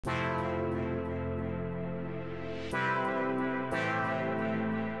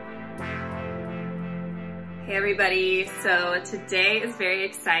Hey everybody, so today is very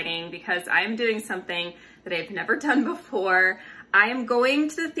exciting because I'm doing something that I've never done before. I am going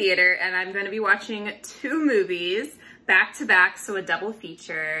to the theater and I'm going to be watching two movies back to back, so a double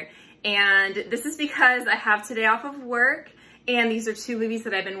feature. And this is because I have today off of work and these are two movies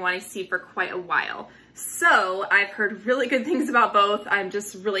that I've been wanting to see for quite a while. So I've heard really good things about both. I'm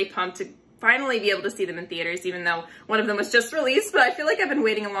just really pumped to finally be able to see them in theaters, even though one of them was just released, but I feel like I've been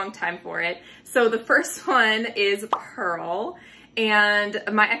waiting a long time for it. So the first one is Pearl, and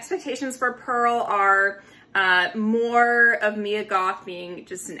my expectations for Pearl are more of Mia Goth being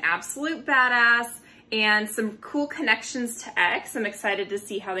just an absolute badass and some cool connections to X. I'm excited to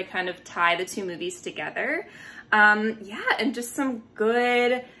see how they kind of tie the two movies together. Yeah, and just some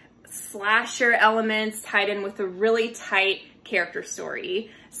good slasher elements tied in with a really tight character story.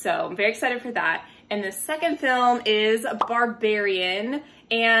 So I'm very excited for that. And the second film is Barbarian,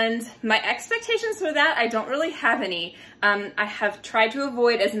 and my expectations for that, I don't really have any. I have tried to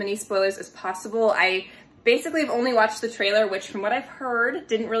avoid as many spoilers as possible. I basically have only watched the trailer, which from what I've heard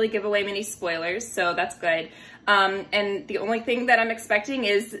didn't really give away many spoilers, so that's good. And the only thing that I'm expecting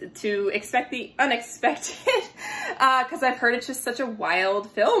is to expect the unexpected, because I've heard it's just such a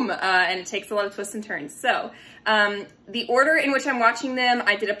wild film, and it takes a lot of twists and turns. So the order in which I'm watching them,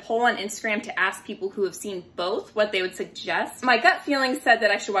 I did a poll on Instagram to ask people who have seen both what they would suggest. My gut feeling said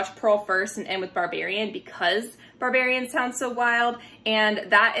that I should watch Pearl first and end with Barbarian because Barbarian sounds so wild,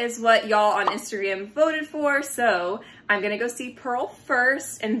 and that is what y'all on Instagram voted for. So I'm gonna go see Pearl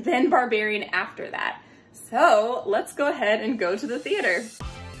first and then Barbarian after that. So let's go ahead and go to the theater.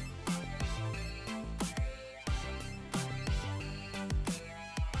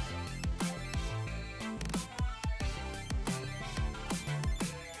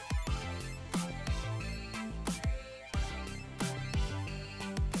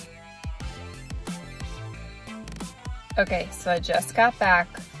 Okay, so I just got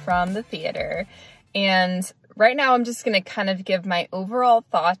back from the theater, and right now I'm just gonna kind of give my overall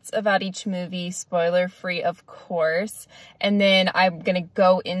thoughts about each movie, spoiler free of course, and then I'm gonna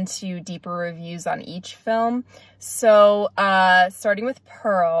go into deeper reviews on each film. So starting with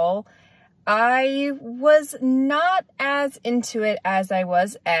Pearl, I was not as into it as I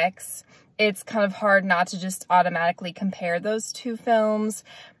was X. It's kind of hard not to just automatically compare those two films.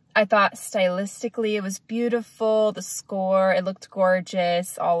 I thought stylistically it was beautiful, the score, it looked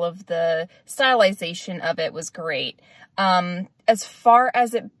gorgeous, all of the stylization of it was great. As far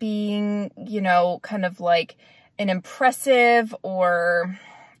as it being, you know, kind of like an impressive or,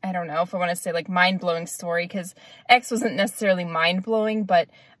 I don't know if I want to say like mind-blowing story, because X wasn't necessarily mind-blowing, but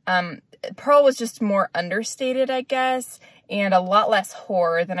Pearl was just more understated, I guess, and a lot less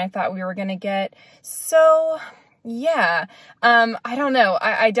horror than I thought we were going to get. So yeah, I don't know.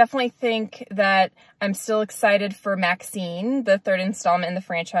 I definitely think that I'm still excited for Maxine, the third installment in the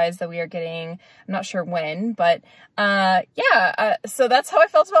franchise that we are getting. I'm not sure when, but yeah, so that's how I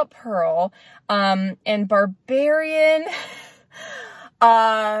felt about Pearl. And Barbarian,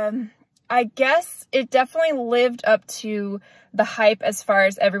 I guess it definitely lived up to the hype as far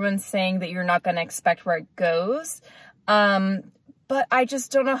as everyone's saying that you're not going to expect where it goes. But I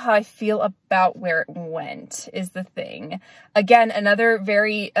just don't know how I feel about where it went, is the thing. Again, another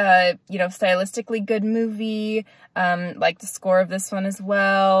very, you know, stylistically good movie. Like the score of this one as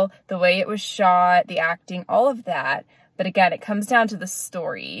well, the way it was shot, the acting, all of that. But again, it comes down to the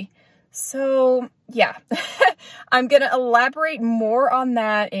story. So yeah, I'm going to elaborate more on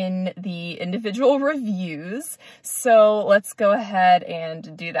that in the individual reviews. So let's go ahead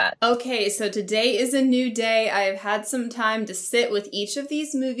and do that. Okay, so today is a new day. I've had some time to sit with each of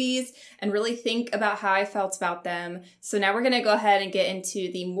these movies and really think about how I felt about them. So now we're going to go ahead and get into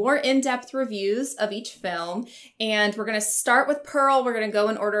the more in-depth reviews of each film. And we're going to start with Pearl. We're going to go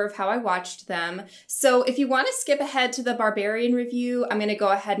in order of how I watched them. So if you want to skip ahead to the Barbarian review, I'm going to go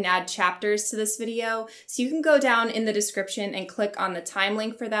ahead and add chapters to this video. So you can go down in the description and click on the time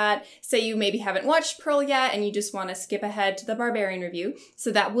link for that. Say you maybe haven't watched Pearl yet and you just want to skip ahead to the Barbarian review.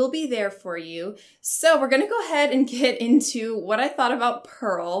 So that will be there for you. So we're going to go ahead and get into what I thought about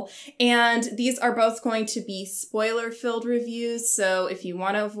Pearl. And these are both going to be spoiler-filled reviews. So if you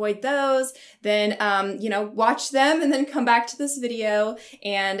want to avoid those, then, you know, watch them and then come back to this video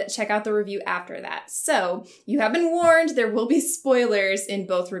and check out the review after that. So you have been warned, there will be spoilers in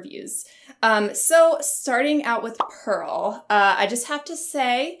both reviews. So starting out with Pearl, I just have to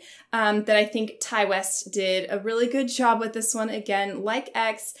say that I think Ty West did a really good job with this one. Again, like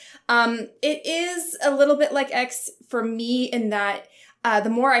X, it is a little bit like X for me in that the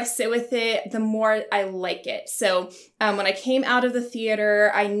more I sit with it, the more I like it. So when I came out of the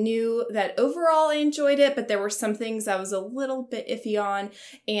theater, I knew that overall I enjoyed it, but there were some things I was a little bit iffy on.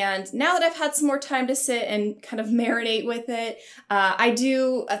 And now that I've had some more time to sit and kind of marinate with it, I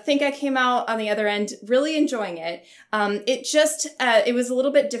do think I came out on the other end really enjoying it. It was a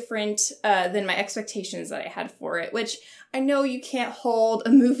little bit different than my expectations that I had for it, which I know you can't hold a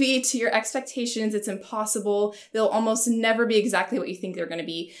movie to your expectations. It's impossible. They'll almost never be exactly what you think they're going to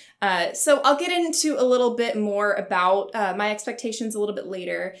be. So I'll get into a little bit more about my expectations a little bit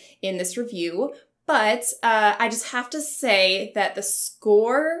later in this review. But I just have to say that the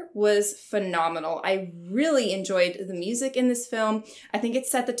score was phenomenal. I really enjoyed the music in this film. I think it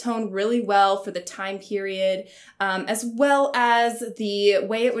set the tone really well for the time period, as well as the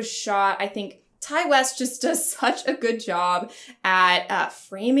way it was shot. I think Ti West just does such a good job at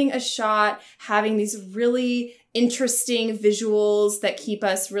framing a shot, having these really interesting visuals that keep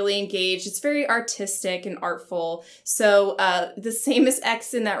us really engaged. It's very artistic and artful. So the same as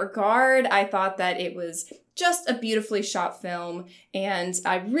X in that regard. I thought that it was just a beautifully shot film, and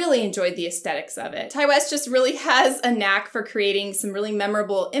I really enjoyed the aesthetics of it. Ti West just really has a knack for creating some really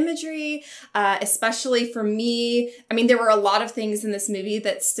memorable imagery, especially for me. I mean, there were a lot of things in this movie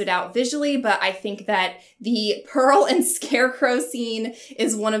that stood out visually, but I think that the Pearl and Scarecrow scene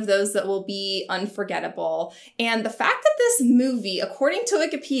is one of those that will be unforgettable. And the fact that this movie, according to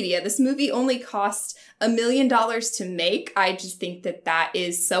Wikipedia, this movie only cost $1 million to make, I just think that that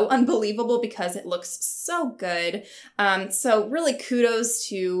is so unbelievable because it looks so good. So really kudos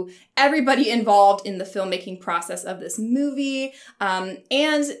to everybody involved in the filmmaking process of this movie.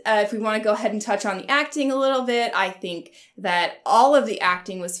 If we want to go ahead and touch on the acting a little bit, I think that all of the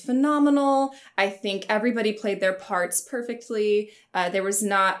acting was phenomenal. I think everybody played their parts perfectly. There was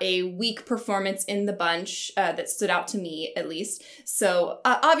not a weak performance in the bunch that stood out to me, at least. So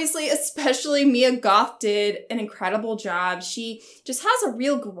obviously, especially Mia Goth did an incredible job. She just has a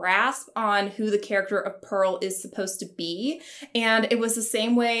real grasp on who the character of Pearl is supposed to be. And it was the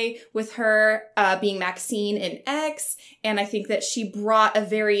same way with her being Maxine in X. And I think that she brought a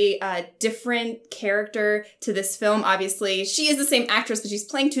very different character to this film. Obviously, she is the same actress, but she's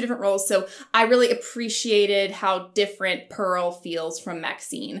playing two different roles. So I really appreciated how different Pearl feels from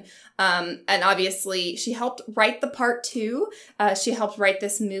Maxine. And obviously, she helped write the part too. She helped write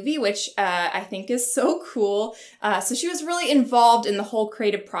this movie, which I think is so cool. So she was really involved in the whole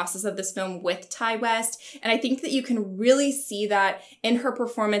creative process of this film with Ti West. And I think that you can really see that in her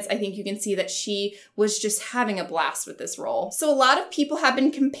performance. I think you can see that she was just having a blast with this role. So a lot of people have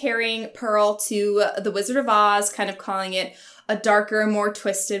been comparing Pearl to The Wizard of Oz, kind of calling it a darker, more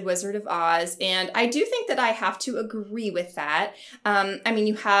twisted Wizard of Oz. And I do think that I have to agree with that. I mean,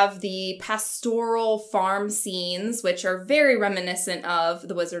 you have the pastoral farm scenes, which are very reminiscent of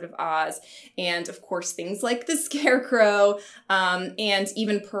The Wizard of Oz. And of course, things like the Scarecrow, and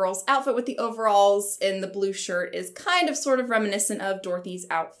even Pearl's outfit with the overalls and the blue shirt is kind of sort of reminiscent of Dorothy's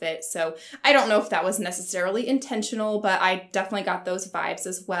outfit. So I don't know if that was necessarily intentional, but I definitely got those vibes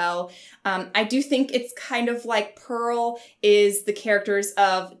as well. I do think it's kind of like Pearl is the characters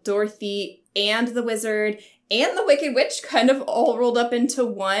of Dorothy and the Wizard and the Wicked Witch kind of all rolled up into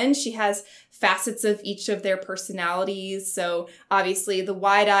one. She has facets of each of their personalities. So obviously the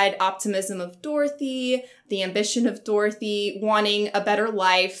wide-eyed optimism of Dorothy, the ambition of Dorothy, wanting a better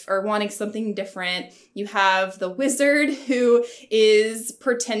life or wanting something different. You have the wizard who is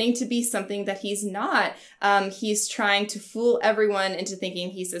pretending to be something that he's not. He's trying to fool everyone into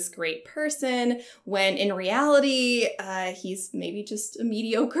thinking he's this great person, when in reality, he's maybe just a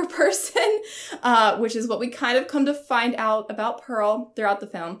mediocre person, which is what we kind of come to find out about Pearl throughout the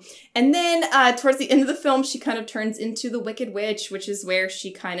film. And then towards the end of the film, she kind of turns into the Wicked Witch, which is where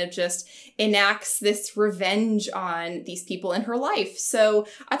she kind of just enacts this revenge on these people in her life. So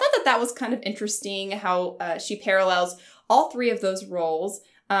I thought that that was kind of interesting how she parallels all three of those roles.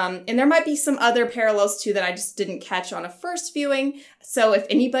 And there might be some other parallels too that I just didn't catch on a first viewing. So if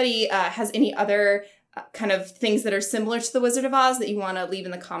anybody has any other kind of things that are similar to The Wizard of Oz that you want to leave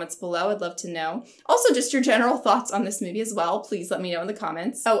in the comments below, I'd love to know. Also, just your general thoughts on this movie as well. Please let me know in the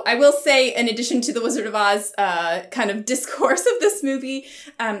comments. Oh, I will say, in addition to The Wizard of Oz kind of discourse of this movie,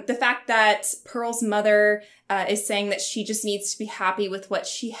 the fact that Pearl's mother is saying that she just needs to be happy with what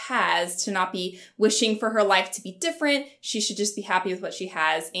she has, to not be wishing for her life to be different. She should just be happy with what she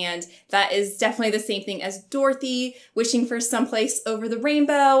has. And that is definitely the same thing as Dorothy wishing for someplace over the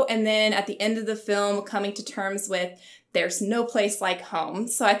rainbow. And then at the end of the film, coming to terms with there's no place like home.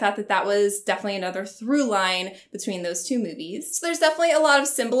 So I thought that that was definitely another through line between those two movies. So there's definitely a lot of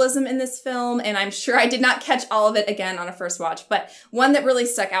symbolism in this film, and I'm sure I did not catch all of it again on a first watch, but one that really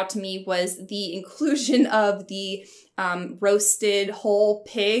stuck out to me was the inclusion of the roasted whole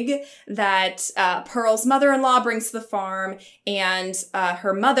pig that Pearl's mother-in-law brings to the farm, and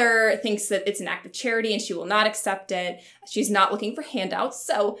her mother thinks that it's an act of charity and she will not accept it. She's not looking for handouts.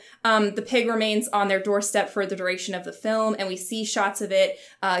 So the pig remains on their doorstep for the duration of the film, and we see shots of it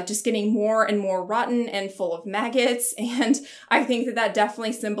just getting more and more rotten and full of maggots. And I think that that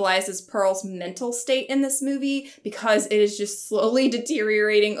definitely symbolizes Pearl's mental state in this movie, because it is just slowly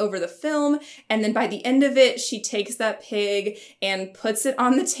deteriorating over the film. And then by the end of it, she takes that pig and puts it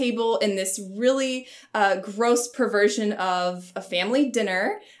on the table in this really gross perversion of a family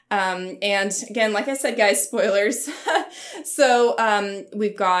dinner. And again, like I said, guys, spoilers. So,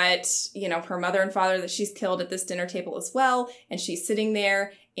 we've got, you know, her mother and father that she's killed at this dinner table as well. And she's sitting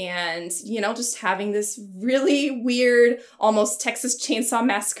there and, you know, just having this really weird, almost Texas Chainsaw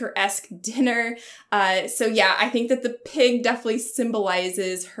Massacre-esque dinner. So yeah, I think that the pig definitely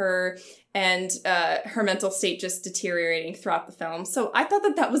symbolizes her and her mental state just deteriorating throughout the film. So I thought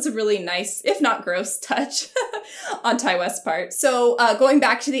that that was a really nice, if not gross, touch on Ty West's part. So going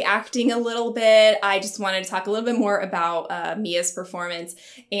back to the acting a little bit, I just wanted to talk a little bit more about Mia's performance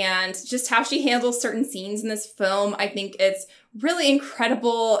and just how she handles certain scenes in this film. I think it's really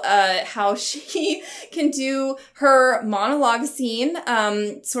incredible how she can do her monologue scene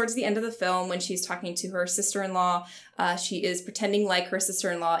towards the end of the film when she's talking to her sister-in-law. She is pretending like her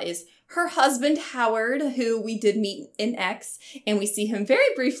sister-in-law is her husband, Howard, who we did meet in X, and we see him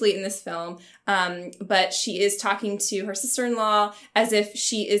very briefly in this film. But she is talking to her sister-in-law as if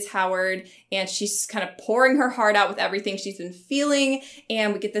she is Howard, and she's kind of pouring her heart out with everything she's been feeling.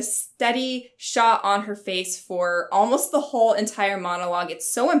 And we get this steady shot on her face for almost the whole entire monologue.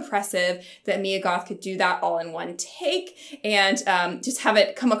 It's so impressive that Mia Goth could do that all in one take and just have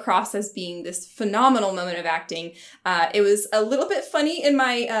it come across as being this phenomenal moment of acting. It was a little bit funny in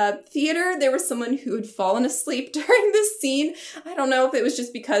my theater. There was someone who had fallen asleep during this scene. I don't know if it was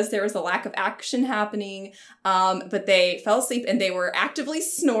just because there was a lack of action happening, but they fell asleep and they were actively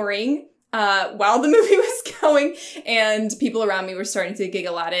snoring while the movie was going, and people around me were starting to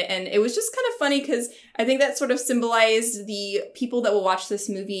giggle at it. And it was just kind of funny because I think that sort of symbolized the people that will watch this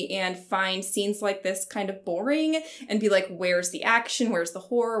movie and find scenes like this kind of boring and be like, where's the action? Where's the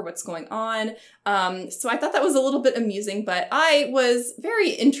horror? What's going on? So I thought that was a little bit amusing, but I was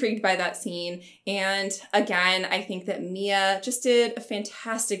very intrigued by that scene. And again, I think that Mia just did a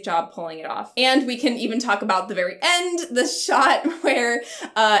fantastic job pulling it off. And we can even talk about the very end, the shot where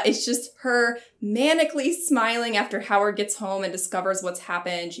it's just her manically smiling after Howard gets home and discovers what's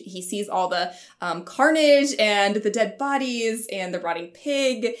happened. He sees all the carnage and the dead bodies and the rotting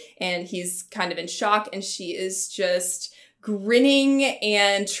pig, and he's kind of in shock, and she is just grinning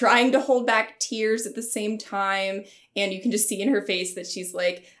and trying to hold back tears at the same time. And you can just see in her face that she's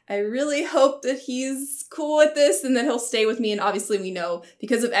like, I really hope that he's cool with this and that he'll stay with me. And obviously we know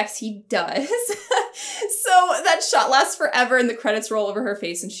because of X, he does. So that shot lasts forever and the credits roll over her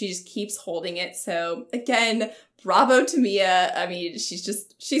face and she just keeps holding it. So again, bravo to Mia. I mean,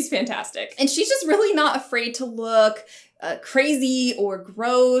 she's fantastic. And she's just really not afraid to look crazy or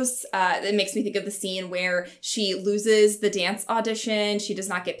gross. It makes me think of the scene where she loses the dance audition. She does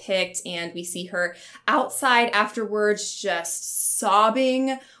not get picked, and we see her outside afterwards just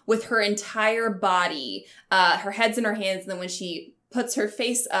sobbing with her entire body. Her head's in her hands, and then when she puts her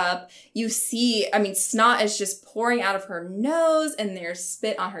face up, you see, I mean, snot is just pouring out of her nose and there's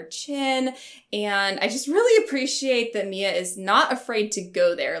spit on her chin. And I just really appreciate that Mia is not afraid to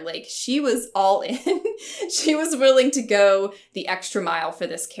go there. Like, she was all in. She was willing to go the extra mile for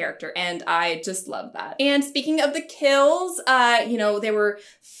this character, and I just love that. And speaking of the kills, you know, they were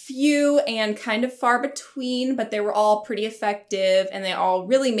few and kind of far between, but they were all pretty effective and they all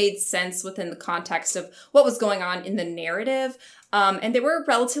really made sense within the context of what was going on in the narrative. And they were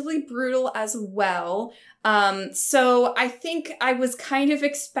relatively brutal as well. So I think I was kind of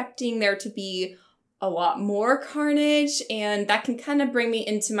expecting there to be a lot more carnage, and that can kind of bring me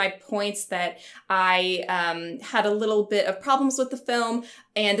into my points that I had a little bit of problems with the film.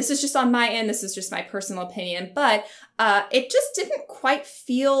 And this is just on my end, this is just my personal opinion, but it just didn't quite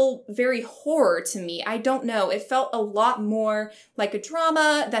feel very horror to me. I don't know, it felt a lot more like a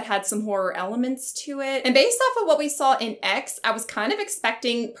drama that had some horror elements to it. And based off of what we saw in X, I was kind of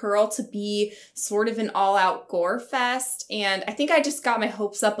expecting Pearl to be sort of an all-out gore fest, and I think I just got my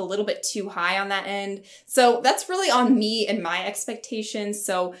hopes up a little bit too high on that end. happened. So that's really on me and my expectations.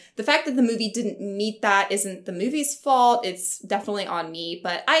 So the fact that the movie didn't meet that isn't the movie's fault. It's definitely on me.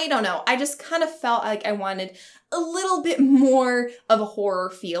 But I don't know. I just kind of felt like I wanted a little bit more of a horror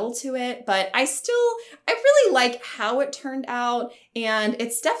feel to it, but I really like how it turned out, and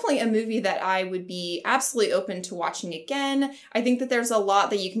it's definitely a movie that I would be absolutely open to watching again. I think that there's a lot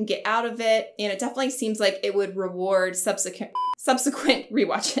that you can get out of it, and it definitely seems like it would reward subsequent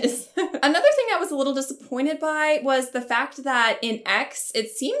rewatches. Another thing I was a little disappointed by was the fact that in X,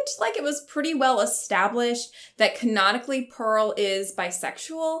 it seemed like it was pretty well established that canonically Pearl is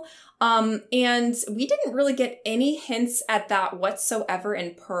bisexual. And we didn't really get any hints at that whatsoever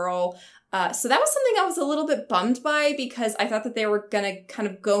in Pearl. So that was something I was a little bit bummed by, because I thought that they were gonna kind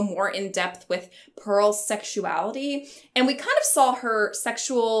of go more in depth with Pearl's sexuality. And we kind of saw her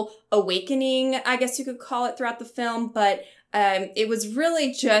sexual awakening, I guess you could call it, throughout the film, but it was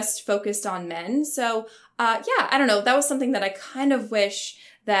really just focused on men. So yeah, I don't know. That was something that I kind of wish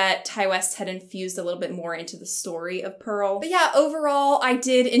that Ty West had infused a little bit more into the story of Pearl. But yeah, overall, I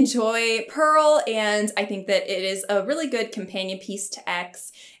did enjoy Pearl, and I think that it is a really good companion piece to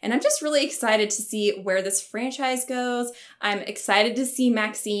X. And I'm just really excited to see where this franchise goes. I'm excited to see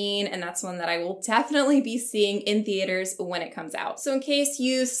Maxine, and that's one that I will definitely be seeing in theaters when it comes out. So in case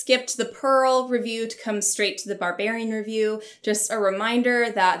you skipped the Pearl review to come straight to the Barbarian review, just a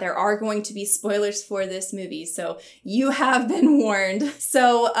reminder that there are going to be spoilers for this movie, so you have been warned.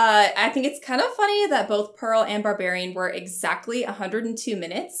 So I think it's kind of funny that both Pearl and Barbarian were exactly 102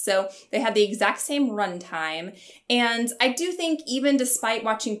 minutes, so they had the exact same runtime. And I do think, even despite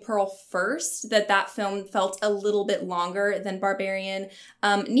watching Pearl first, that film felt a little bit longer than Barbarian.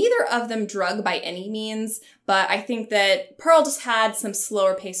 Neither of them drug by any means, but I think that Pearl just had some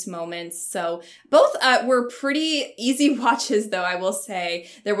slower paced moments. So both were pretty easy watches, though, I will say.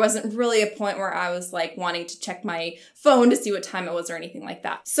 There wasn't really a point where I was like wanting to check my phone to see what time it was or anything like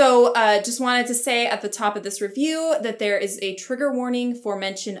that. So just wanted to say at the top of this review that there is a trigger warning for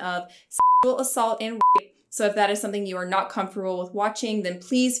mention of sexual assault and rape. So if that is something you are not comfortable with watching, then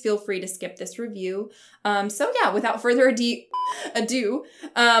please feel free to skip this review. So yeah, without further ado,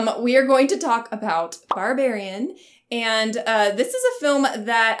 we are going to talk about Barbarian. And this is a film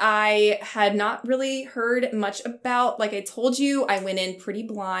that I had not really heard much about. Like I told you, I went in pretty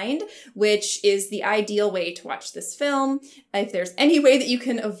blind, which is the ideal way to watch this film. If there's any way that you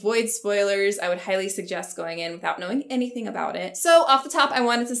can avoid spoilers, I would highly suggest going in without knowing anything about it. So off the top, I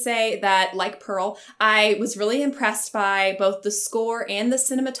wanted to say that, like Pearl, I was really impressed by both the score and the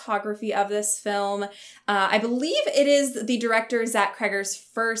cinematography of this film. I believe it is the director Zach Cregger's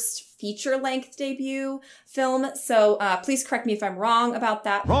first feature-length debut film, so please correct me if I'm wrong about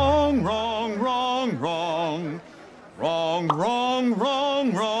that. Wrong, wrong, wrong, wrong. Wrong, wrong,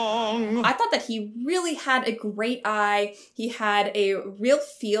 wrong, wrong. I thought that he really had a great eye. He had a real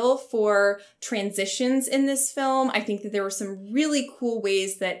feel for transitions in this film. I think that there were some really cool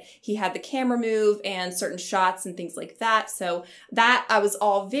ways that he had the camera move and certain shots and things like that. So that I was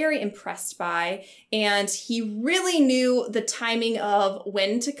all very impressed by. And he really knew the timing of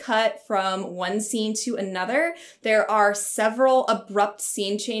when to cut from one scene to another. There are several abrupt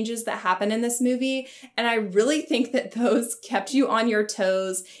scene changes that happen in this movie, and I really think that those kept you on your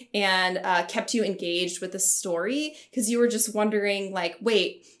toes and kept you engaged with the story, because you were just wondering, like,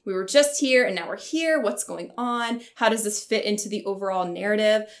 wait, we were just here and now we're here. What's going on? How does this fit into the overall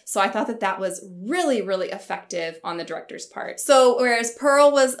narrative? So I thought that that was really, really effective on the director's part. So whereas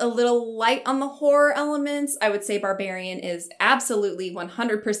Pearl was a little light on the horror elements, I would say Barbarian is absolutely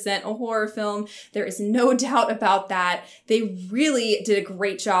 100% a horror film. There is no doubt about that. They really did a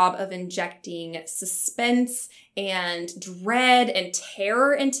great job of injecting suspense and dread and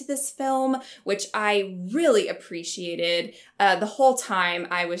terror into this film, which I really appreciated. The whole time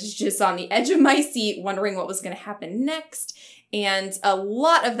I was just on the edge of my seat wondering what was going to happen next. And a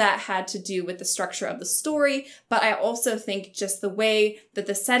lot of that had to do with the structure of the story, but I also think just the way that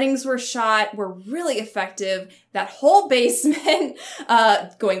the settings were shot were really effective. That whole basement,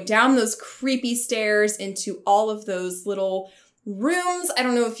 going down those creepy stairs into all of those little rooms. I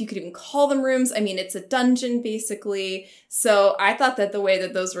don't know if you could even call them rooms. I mean, it's a dungeon basically. So I thought that the way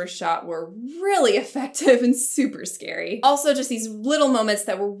that those were shot were really effective and super scary. Also, just these little moments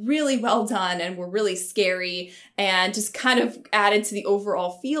that were really well done and were really scary and just kind of added to the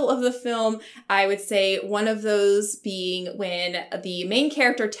overall feel of the film. I would say one of those being when the main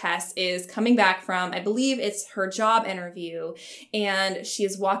character Tess is coming back from, I believe it's her job interview, and she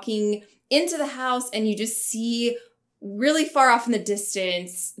is walking into the house and you just see really far off in the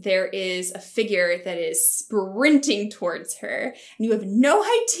distance, there is a figure that is sprinting towards her, and you have no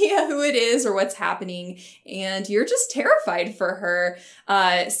idea who it is or what's happening, and you're just terrified for her.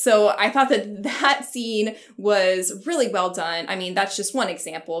 So I thought that scene was really well done. I mean, that's just one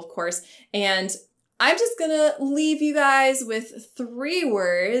example, of course, and I'm just gonna leave you guys with 3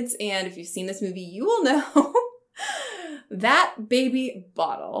 words, and if you've seen this movie, you will know. That baby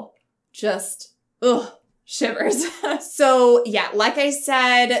bottle. Just, ugh. Shivers. So yeah, like I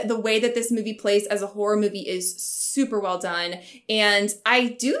said, the way that this movie plays as a horror movie is super well done. And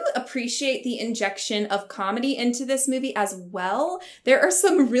I do appreciate the injection of comedy into this movie as well. There are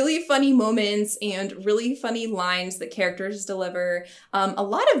some really funny moments and really funny lines that characters deliver. A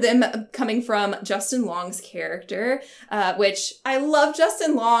lot of them coming from Justin Long's character, which I love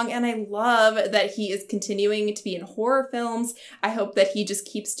Justin Long, and I love that he is continuing to be in horror films. I hope that he just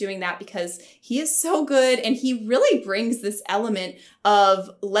keeps doing that because he is so good. And he really brings this element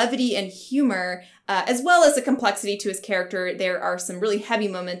of levity and humor, as well as a complexity to his character. There are some really heavy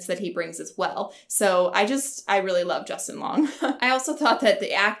moments that he brings as well. So I really love Justin Long. I also thought that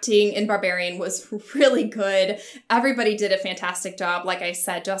the acting in Barbarian was really good. Everybody did a fantastic job. Like I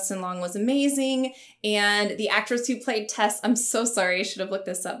said, Justin Long was amazing. And the actress who played Tess, I'm so sorry, I should have looked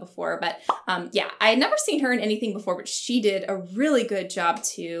this up before, but yeah, I had never seen her in anything before, but she did a really good job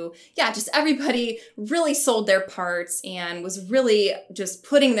too. Yeah, just everybody really sold their parts and was really just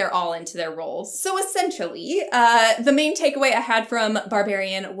putting their all into their roles. So essentially, the main takeaway I had from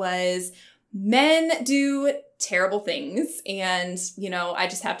Barbarian was men do terrible things, and, you know, I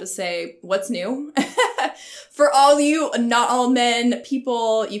just have to say, what's new? For all you not all men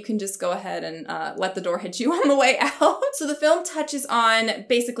people, you can just go ahead and let the door hit you on the way out. So the film touches on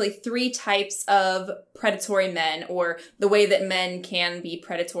basically 3 types of predatory men, or the way that men can be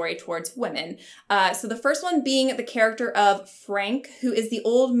predatory towards women. So the first one being the character of Frank, who is the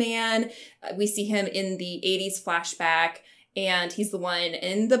old man. We see him in the 80s flashback. And he's the one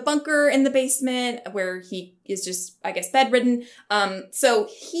in the bunker in the basement where he is just, I guess, bedridden. So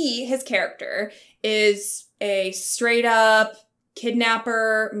his character is a straight up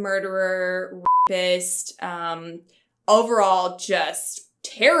kidnapper, murderer, rapist, overall just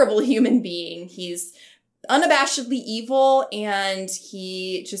terrible human being. He's unabashedly evil, and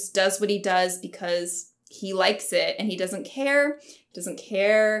he just does what he does because he likes it, and he doesn't care. Doesn't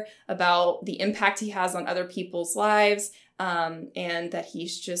care about the impact he has on other people's lives. And that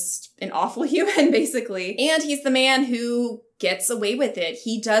he's just an awful human, basically. And he's the man who gets away with it.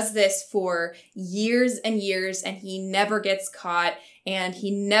 He does this for years and years, and he never gets caught, and he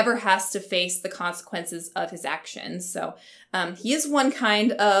never has to face the consequences of his actions. So he is one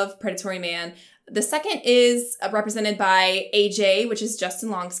kind of predatory man. The second is represented by AJ, which is Justin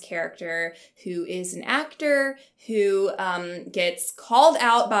Long's character, who is an actor who gets called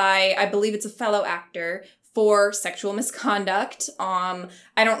out by, I believe it's a fellow actor, for sexual misconduct. I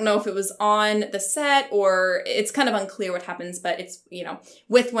don't know if it was on the set, or it's kind of unclear what happens, but it's, you know,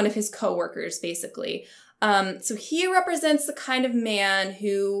 with one of his coworkers, basically. So he represents the kind of man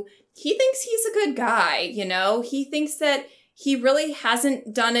who, he thinks he's a good guy, you know? He thinks that he really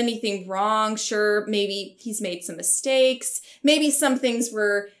hasn't done anything wrong. Sure, maybe he's made some mistakes. Maybe some things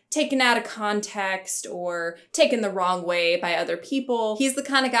were taken out of context or taken the wrong way by other people. He's the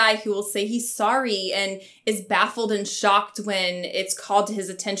kind of guy who will say he's sorry and is baffled and shocked when it's called to his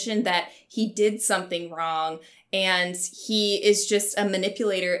attention that he did something wrong. And he is just a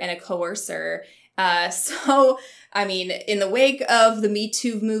manipulator and a coercer. So, I mean, in the wake of the Me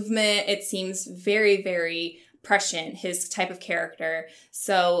Too movement, it seems very, very prescient, his type of character.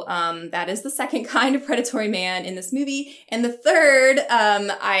 So that is the second kind of predatory man in this movie. And the third,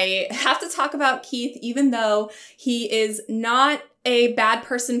 I have to talk about Keith, even though he is not a bad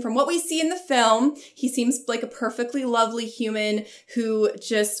person from what we see in the film. He seems like a perfectly lovely human who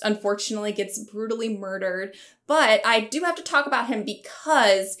just unfortunately gets brutally murdered. But I do have to talk about him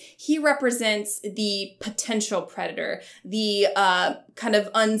because he represents the potential predator, the kind of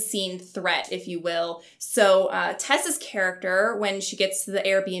unseen threat, if you will. So Tessa's character, when she gets to the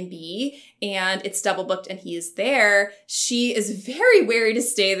Airbnb and it's double booked and he is there, she is very wary to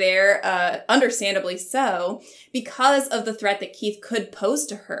stay there, understandably so, because of the threat that Keith could pose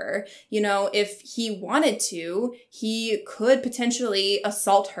to her. You know, if he wanted to, he could potentially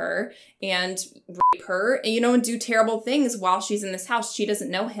assault her and rape her, you know, and do terrible things while she's in this house. She doesn't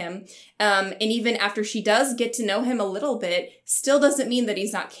know him. And even after she does get to know him a little bit, still doesn't mean that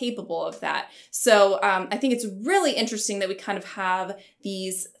he's not capable of that. So I think it's really interesting that we kind of have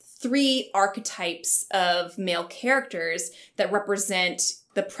these 3 archetypes of male characters that represent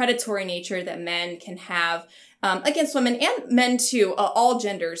the predatory nature that men can have against women and men too, all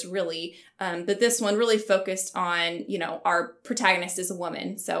genders really. But this one really focused on, you know, our protagonist is a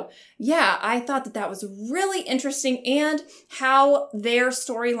woman. So yeah, I thought that that was really interesting, and how their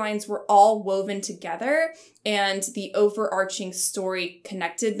storylines were all woven together and the overarching story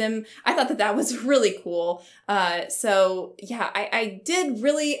connected them. I thought that that was really cool. So yeah, I did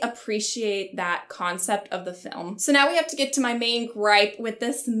really appreciate that concept of the film. So now we have to get to my main gripe with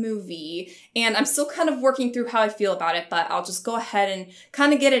this movie, and I'm still kind of working through how I feel about it, but I'll just go ahead and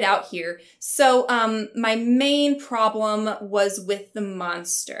kind of get it out here. So my main problem was with the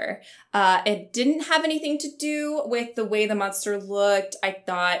monster. It didn't have anything to do with the way the monster looked. I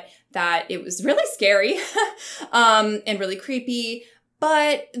thought that it was really scary and really creepy,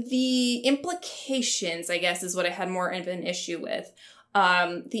 but the implications, I guess, is what I had more of an issue with.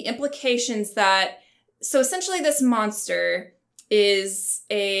 The implications that, so essentially this monster is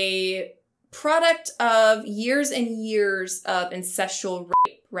a product of years and years of incestual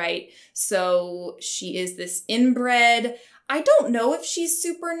rape, right? So she is this inbred. I don't know if she's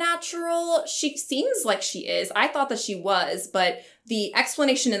supernatural. She seems like she is. I thought that she was, but the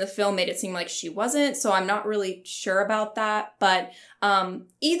explanation in the film made it seem like she wasn't, so I'm not really sure about that. But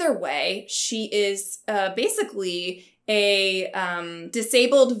either way, she is basically a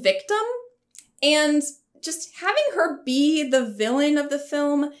disabled victim, and just having her be the villain of the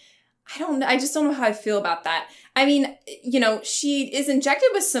film, I don't know. I just don't know how I feel about that. I mean, you know, she is injected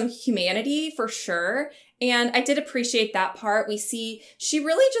with some humanity for sure. And I did appreciate that part. We see she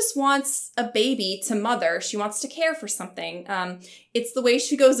really just wants a baby to mother. She wants to care for something. It's the way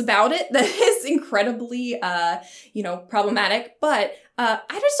she goes about it that is incredibly, you know, problematic. But I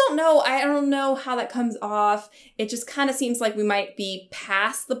just don't know. I don't know how that comes off. It just kind of seems like we might be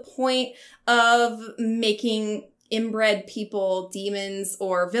past the point of making inbred people demons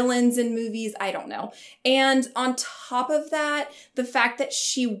or villains in movies. I don't know. And on top of that, the fact that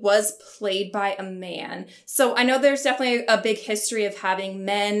she was played by a man. So I know there's definitely a big history of having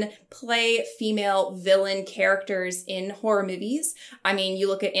men play female villain characters in horror movies. I mean, you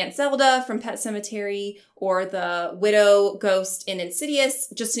look at Aunt Zelda from Pet Sematary, or the widow ghost in Insidious,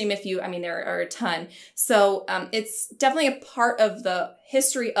 just to name a few. I mean, there are a ton. So it's definitely a part of the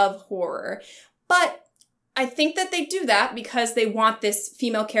history of horror. But I think that they do that because they want this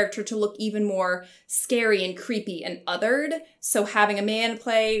female character to look even more scary and creepy and othered. So having a man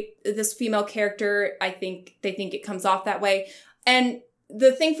play this female character, I think they think it comes off that way. And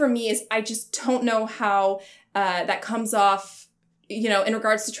the thing for me is I just don't know how that comes off, you know, in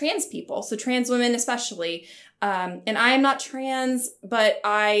regards to trans people. So trans women especially. And I am not trans, but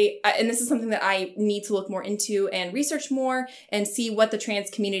and this is something that I need to look more into and research more and see what the trans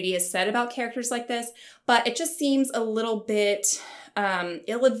community has said about characters like this. But it just seems a little bit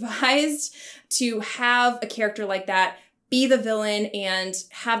ill-advised to have a character like that be the villain and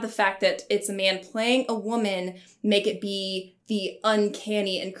have the fact that it's a man playing a woman make it be the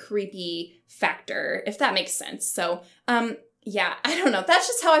uncanny and creepy factor, if that makes sense. So, yeah, I don't know. That's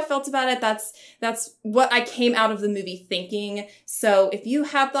just how I felt about it. That's what I came out of the movie thinking. So if you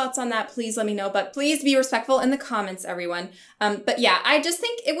have thoughts on that, please let me know. But please be respectful in the comments, everyone. But yeah, I just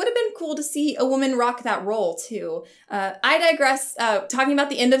think it would have been cool to see a woman rock that role too. I digress. Talking about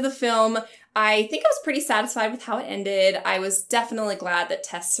the end of the film, I think I was pretty satisfied with how it ended. I was definitely glad that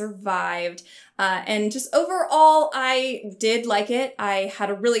Tess survived. And just overall, I did like it. I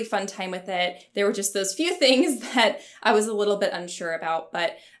had a really fun time with it. There were just those few things that I was a little bit unsure about,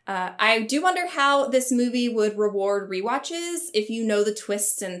 but I do wonder how this movie would reward rewatches if you know the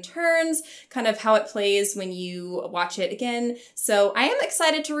twists and turns, kind of how it plays when you watch it again. So I am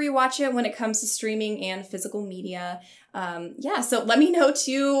excited to rewatch it when it comes to streaming and physical media. Yeah, so let me know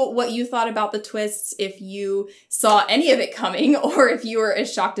too what you thought about the twists, if you saw any of it coming, or if you were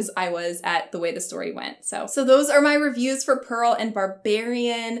as shocked as I was at the way the story went. So those are my reviews for Pearl and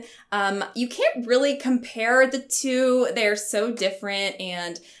Barbarian. You can't really compare the two. They're so different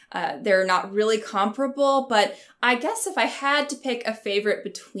and they're not really comparable, but I guess if I had to pick a favorite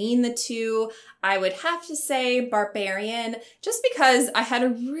between the two, I would have to say Barbarian, just because I had a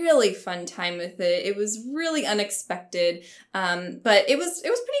really fun time with it. It was really unexpected, but it was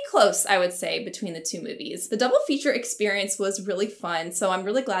pretty close, I would say, between the two movies. The double feature experience was really fun, so I'm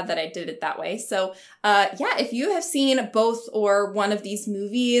really glad that I did it that way. So yeah, if you have seen both or one of these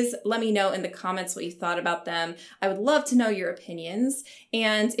movies, let me know in the comments what you thought about them. I would love to know your opinions.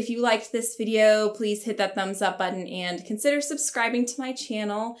 And if you liked this video, please hit that thumbs up button and consider subscribing to my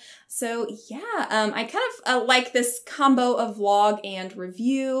channel. So yeah, I kind of like this combo of vlog and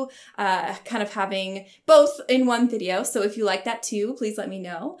review, kind of having both in one video. video. So if you like that too, please let me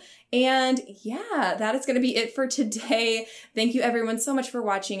know. And yeah, that is going to be it for today. Thank you everyone so much for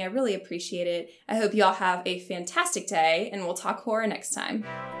watching. I really appreciate it. I hope you all have a fantastic day, and we'll talk horror next time.